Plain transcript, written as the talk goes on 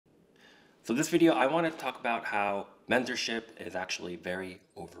So this video, I want to talk about how mentorship is actually very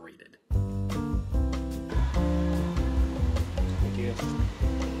overrated. Thank you.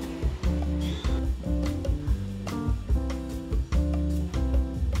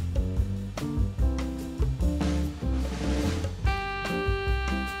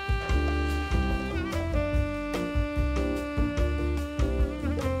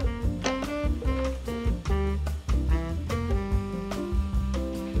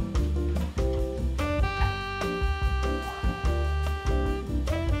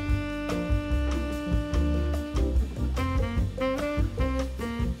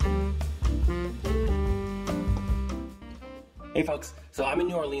 Hey folks, so I'm in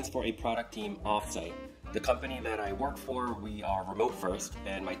New Orleans for a product team offsite. The company that I work for, we are remote first,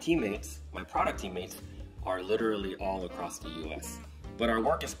 and my teammates, my product teammates, are literally all across the US. But our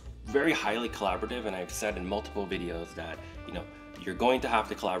work is very highly collaborative, and I've said in multiple videos that, you're going to have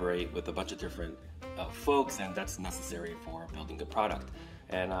to collaborate with a bunch of different folks, and that's necessary for building a product.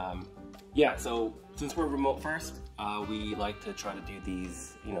 And yeah, so since we're remote first, we like to try to do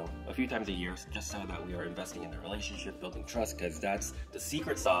these, a few times a year, just so that we are investing in the relationship, building trust, because that's the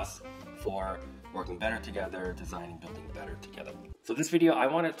secret sauce for working better together, designing, building better together. So this video, I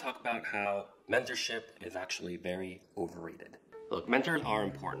want to talk about how mentorship is actually very overrated. Look, mentors are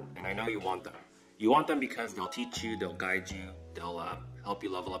important, and I know you want them. You want them because they'll teach you, they'll guide you, they'll help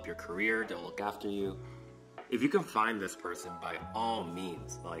you level up your career, they'll look after you. If you can find this person, by all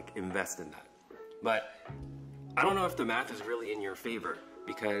means, invest in that. But I don't know if the math is really in your favor,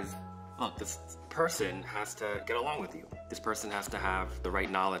 because look, this person has to get along with you. This person has to have the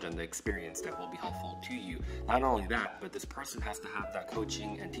right knowledge and the experience that will be helpful to you. Not only that, but this person has to have that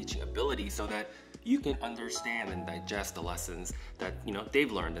coaching and teaching ability so that you can understand and digest the lessons that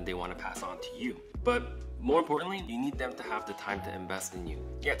they've learned and they want to pass on to you. But more importantly, you need them to have the time to invest in you.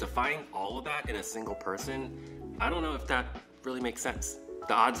 Yeah, to find all of that in a single person, I don't know if that really makes sense.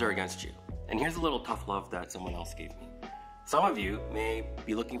 The odds are against you. And here's a little tough love that someone else gave me. Some of you may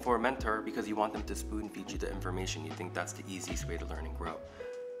be looking for a mentor because you want them to spoon feed you the information. You think that's the easiest way to learn and grow.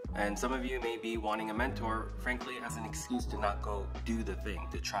 And some of you may be wanting a mentor, frankly, as an excuse to not go do the thing,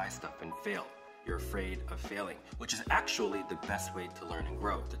 to try stuff and fail. You're afraid of failing, which is actually the best way to learn and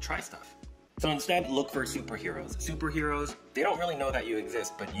grow, to try stuff. So instead, look for superheroes. Superheroes, they don't really know that you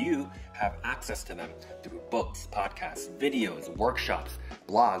exist, but you have access to them through books, podcasts, videos, workshops,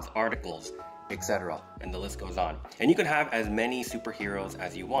 blogs, articles, etc. And the list goes on. And you can have as many superheroes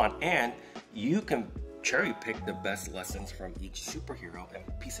as you want, and you can cherry pick the best lessons from each superhero and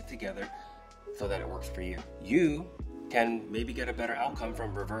piece it together so that it works for you. You can maybe get a better outcome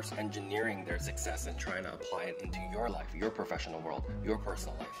from reverse engineering their success and trying to apply it into your life, your professional world, your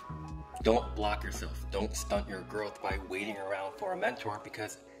personal life. Don't block yourself. Don't stunt your growth by waiting around for a mentor,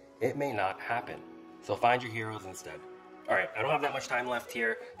 because it may not happen. So find your heroes instead. All right, I don't have that much time left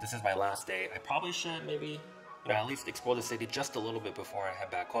here. This is my last day. I probably should maybe, at least explore the city just a little bit before I head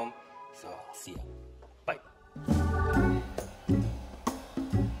back home. So I'll see you.